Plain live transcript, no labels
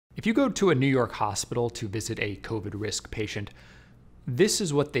If you go to a New York hospital to visit a COVID risk patient, this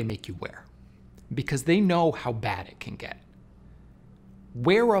is what they make you wear, because they know how bad it can get.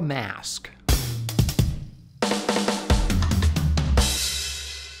 Wear a mask.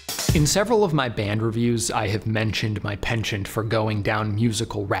 In several of my band reviews, I have mentioned my penchant for going down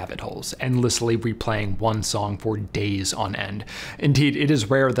musical rabbit holes, endlessly replaying one song for days on end. Indeed, it is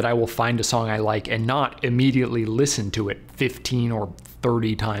rare that I will find a song I like and not immediately listen to it 15 or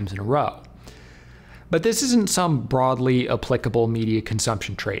 30 times in a row. But this isn't some broadly applicable media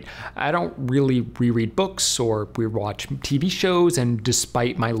consumption trait. I don't really reread books or rewatch TV shows, and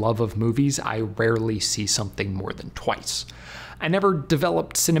despite my love of movies, I rarely see something more than twice. I never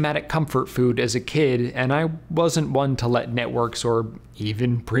developed cinematic comfort food as a kid, and I wasn't one to let networks or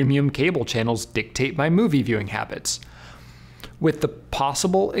even premium cable channels dictate my movie viewing habits. With the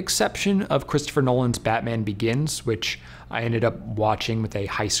possible exception of Christopher Nolan's Batman Begins, which I ended up watching with a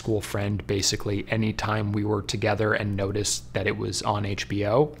high school friend basically anytime we were together and noticed that it was on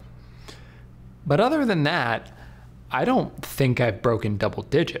HBO. But other than that, I don't think I've broken double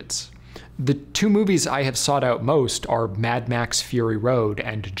digits. The two movies I have sought out most are Mad Max Fury Road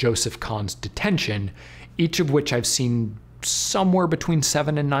and Joseph Kahn's Detention, each of which I've seen somewhere between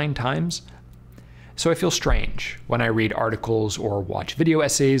 7 and 9 times. So I feel strange when I read articles or watch video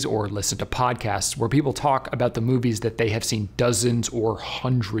essays or listen to podcasts where people talk about the movies that they have seen dozens or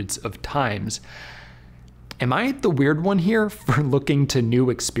hundreds of times. Am I the weird one here for looking to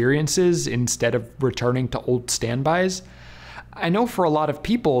new experiences instead of returning to old standbys? I know for a lot of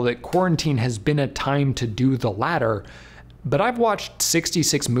people that quarantine has been a time to do the latter, but I've watched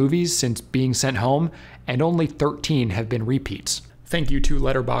 66 movies since being sent home, and only 13 have been repeats. Thank you to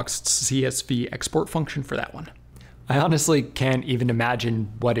Letterboxd's CSV export function for that one. I honestly can't even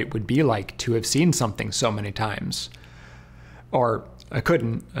imagine what it would be like to have seen something so many times. Or I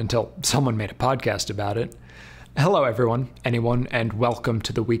couldn't until someone made a podcast about it. Hello everyone, anyone, and welcome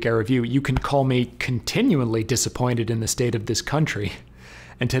to the Week I Review. You can call me continually disappointed in the state of this country.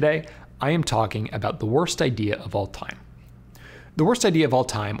 And today, I am talking about the worst idea of all time. The Worst Idea of All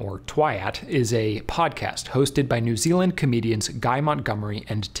Time, or twioat, is a podcast hosted by New Zealand comedians Guy Montgomery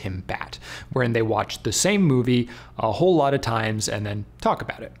and Tim Batt, wherein they watch the same movie a whole lot of times and then talk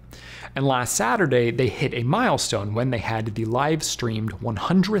about it. And last Saturday, they hit a milestone when they had the live-streamed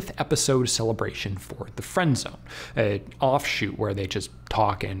 100th episode celebration for The Friend Zone, an offshoot where they just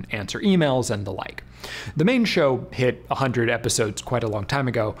talk and answer emails and the like. The main show hit 100 episodes quite a long time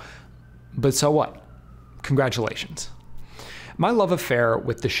ago, but so what? Congratulations. My love affair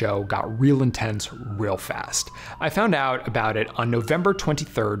with the show got real intense real fast. I found out about it on November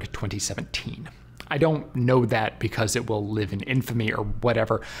 23rd, 2017. I don't know that because it will live in infamy or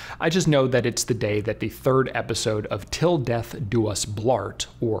whatever. I just know that it's the day that the 3rd episode of Till Death Do Us Blart,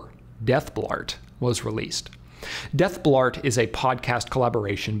 or Death Blart, was released. Death Blart is a podcast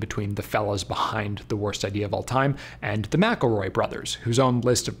collaboration between the fellas behind The Worst Idea of All Time and the McElroy brothers, whose own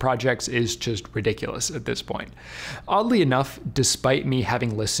list of projects is just ridiculous at this point. Oddly enough, despite me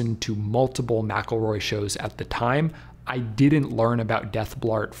having listened to multiple McElroy shows at the time, I didn't learn about Death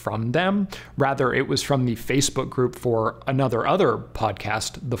Blart from them. Rather, it was from the Facebook group for another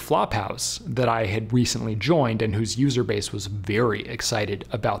podcast, The Flophouse, that I had recently joined and whose user base was very excited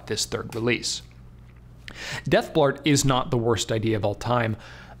about this 3rd release. Death Blart is not the worst idea of all time,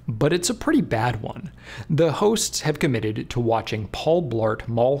 but it's a pretty bad one. The hosts have committed to watching Paul Blart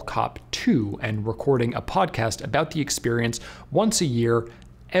Mall Cop 2 and recording a podcast about the experience once a year,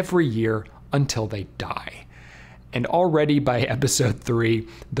 every year, until they die. And already by episode 3,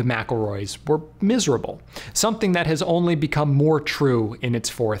 the McElroys were miserable, something that has only become more true in its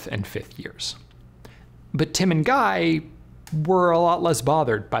 4th and 5th years. But Tim and Guy were a lot less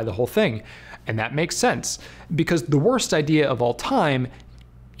bothered by the whole thing. And that makes sense, because the worst idea of all time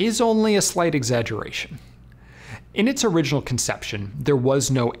is only a slight exaggeration. In its original conception, there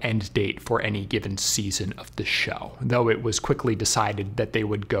was no end date for any given season of the show, though it was quickly decided that they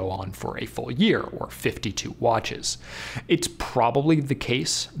would go on for a full year, or 52 watches. It's probably the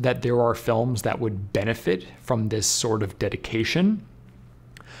case that there are films that would benefit from this sort of dedication.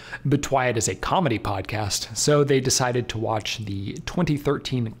 But twioat is a comedy podcast, so they decided to watch the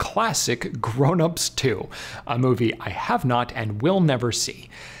 2013 classic Grown Ups 2, a movie I have not and will never see.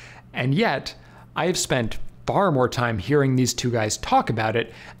 And yet, I have spent far more time hearing these two guys talk about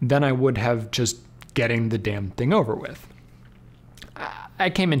it than I would have just getting the damn thing over with. I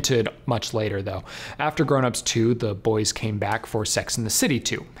came into it much later, though. After Grown Ups 2, the boys came back for Sex and the City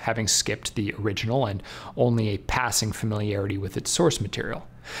 2, having skipped the original and only a passing familiarity with its source material.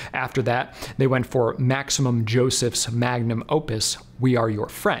 After that, they went for Maximum Joseph's magnum opus, We Are Your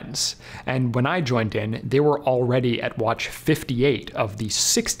Friends. And when I joined in, they were already at watch 58 of the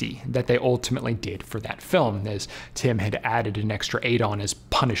 60 that they ultimately did for that film, as Tim had added an extra 8 on as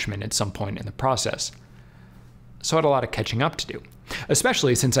punishment at some point in the process. So I had a lot of catching up to do,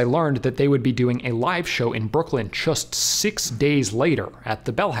 especially since I learned that they would be doing a live show in Brooklyn just 6 days later at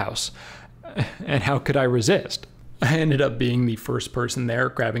the Bell House. And how could I resist? I ended up being the first person there,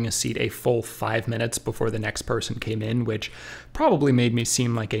 grabbing a seat a full 5 minutes before the next person came in, which probably made me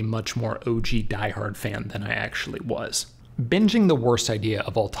seem like a much more OG diehard fan than I actually was. Binging the worst idea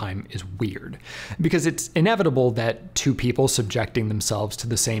of all time is weird, because it's inevitable that two people subjecting themselves to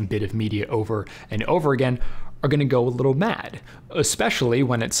the same bit of media over and over again are going to go a little mad, especially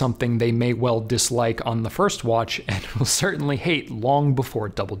when it's something they may well dislike on the first watch and will certainly hate long before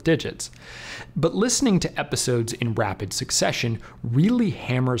double digits. But listening to episodes in rapid succession really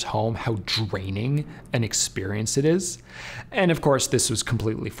hammers home how draining an experience it is. And of course, this was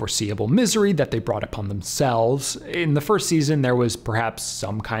completely foreseeable misery that they brought upon themselves. In the first season, there was perhaps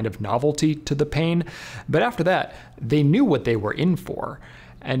some kind of novelty to the pain, but after that, they knew what they were in for.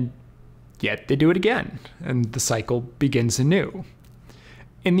 And yet they do it again, and the cycle begins anew.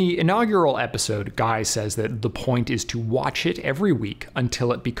 In the inaugural episode, Guy says that the point is to watch it every week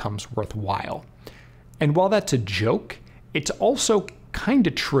until it becomes worthwhile. And while that's a joke, it's also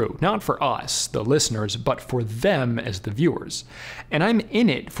kinda true, not for us, the listeners, but for them as the viewers. And I'm in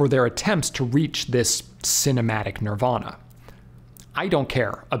it for their attempts to reach this cinematic nirvana. I don't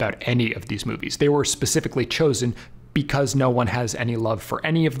care about any of these movies. They were specifically chosen because no one has any love for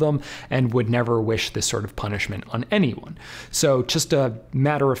any of them and would never wish this sort of punishment on anyone. So just a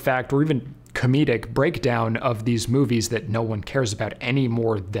matter of fact or even comedic breakdown of these movies that no one cares about any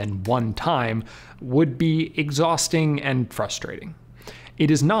more than one time would be exhausting and frustrating.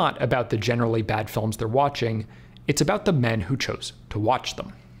 It is not about the generally bad films they're watching, it's about the men who chose to watch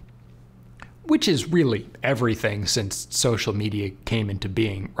them. Which is really everything since social media came into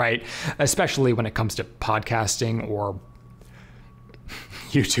being, right? Especially when it comes to podcasting or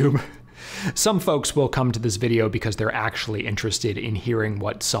YouTube. Some folks will come to this video because they're actually interested in hearing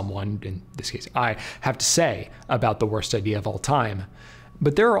what someone, in this case I, have to say about the worst idea of all time.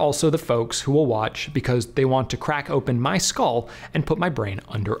 But there are also the folks who will watch because they want to crack open my skull and put my brain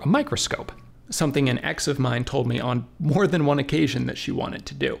under a microscope. Something an ex of mine told me on more than one occasion that she wanted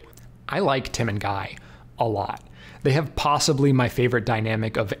to do. I like Tim and Guy a lot. They have possibly my favorite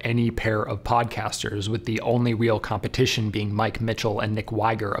dynamic of any pair of podcasters, with the only real competition being Mike Mitchell and Nick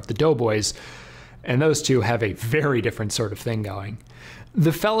Weiger of the Doughboys, and those two have a very different sort of thing going.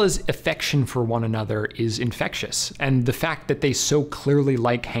 The fellas' affection for one another is infectious, and the fact that they so clearly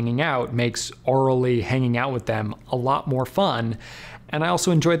like hanging out makes orally hanging out with them a lot more fun, and I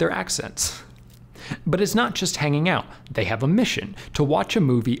also enjoy their accents. But it's not just hanging out. They have a mission, to watch a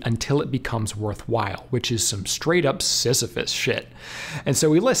movie until it becomes worthwhile, which is some straight up Sisyphus shit. And so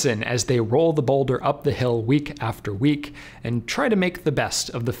we listen as they roll the boulder up the hill week after week and try to make the best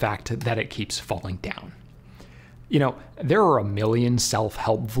of the fact that it keeps falling down. You know, there are a million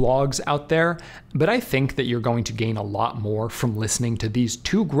self-help vlogs out there, but I think that you're going to gain a lot more from listening to these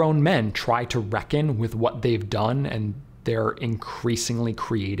two grown men try to reckon with what they've done and their increasingly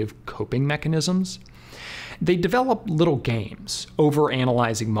creative coping mechanisms. They develop little games,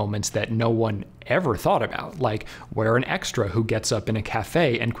 overanalyzing moments that no one ever thought about, like where an extra who gets up in a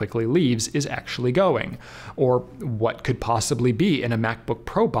cafe and quickly leaves is actually going, or what could possibly be in a MacBook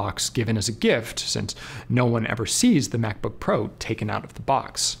Pro box given as a gift, since no one ever sees the MacBook Pro taken out of the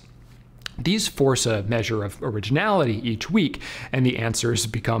box. These force a measure of originality each week, and the answers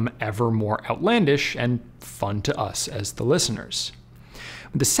become ever more outlandish and fun to us as the listeners.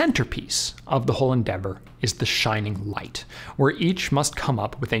 The centerpiece of the whole endeavor is the shining light, where each must come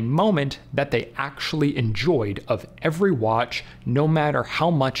up with a moment that they actually enjoyed of every watch, no matter how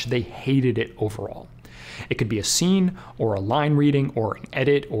much they hated it overall. It could be a scene, or a line reading, or an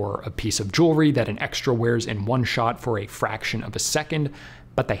edit, or a piece of jewelry that an extra wears in one shot for a fraction of a second,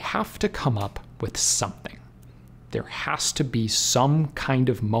 but they have to come up with something. There has to be some kind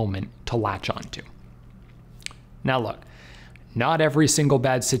of moment to latch onto. Now look, not every single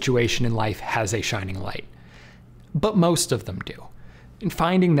bad situation in life has a shining light, but most of them do. And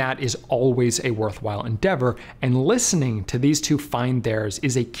finding that is always a worthwhile endeavor, and listening to these two find theirs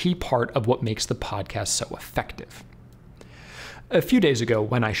is a key part of what makes the podcast so effective. A few days ago,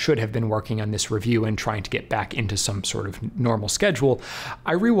 when I should have been working on this review and trying to get back into some sort of normal schedule,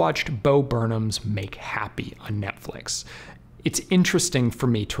 I rewatched Bo Burnham's Make Happy on Netflix. It's interesting for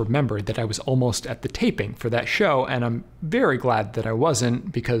me to remember that I was almost at the taping for that show, and I'm very glad that I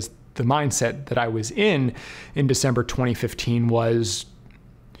wasn't, because the mindset that I was in December 2015 was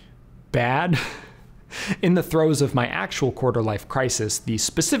bad. In the throes of my actual quarter-life crisis, the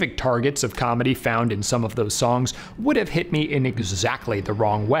specific targets of comedy found in some of those songs would have hit me in exactly the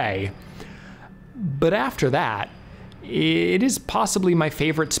wrong way. But after that, it is possibly my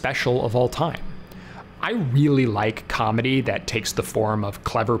favorite special of all time. I really like comedy that takes the form of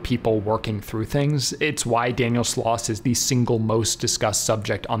clever people working through things. It's why Daniel Sloss is the single most discussed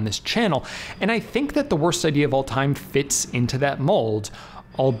subject on this channel, and I think that The Worst Idea of All Time fits into that mold,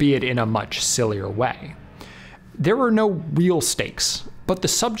 albeit in a much sillier way. There are no real stakes, but the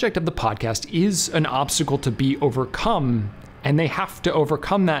subject of the podcast is an obstacle to be overcome, and they have to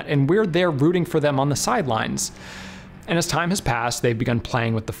overcome that, and we're there rooting for them on the sidelines. And as time has passed, they've begun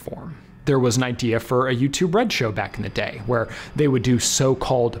playing with the form. There was an idea for a YouTube Red show back in the day, where they would do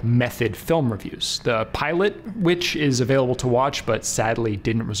so-called method film reviews. The pilot, which is available to watch but sadly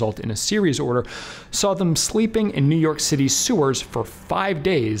didn't result in a series order, saw them sleeping in New York City's sewers for 5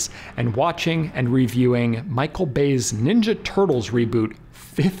 days and watching and reviewing Michael Bay's Ninja Turtles reboot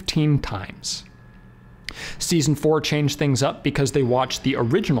 15 times. Season 4 changed things up because they watched the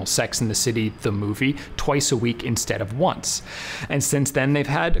original Sex and the City, the movie, twice a week instead of once. And since then, they've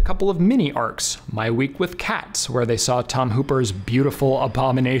had a couple of mini arcs. My Week with Cats, where they saw Tom Hooper's beautiful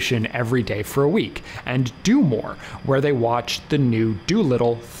Abomination every day for a week. And Do More, where they watched the new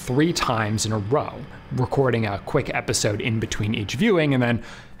Dolittle 3 times in a row, recording a quick episode in between each viewing and then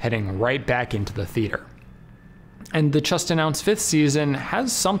heading right back into the theater. And the just announced 5th season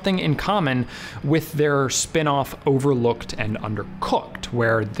has something in common with their spin-off Overlooked and Undercooked,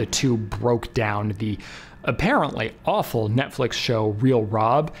 where the two broke down the apparently awful Netflix show Real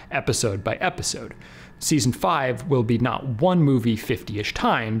Rob episode by episode. Season 5 will be not one movie 50-ish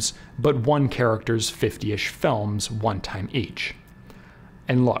times, but one character's 50-ish films one time each.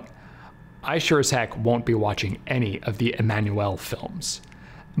 And look, I sure as heck won't be watching any of the Emmanuel films,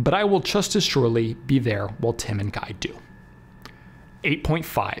 but I will just as surely be there while Tim and Guy do.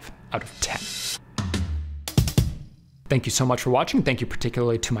 8.5 out of 10. Thank you so much for watching. Thank you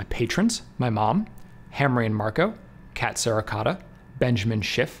particularly to my patrons, my mom, Hamry and Marco, Kat Saracata, Benjamin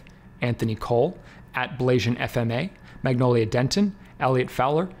Schiff, Anthony Cole, @BlasianFMA, Magnolia Denton, Elliot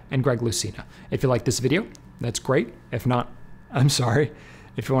Fowler, and Greg Lucina. If you like this video, that's great. If not, I'm sorry.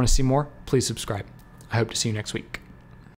 If you want to see more, please subscribe. I hope to see you next week.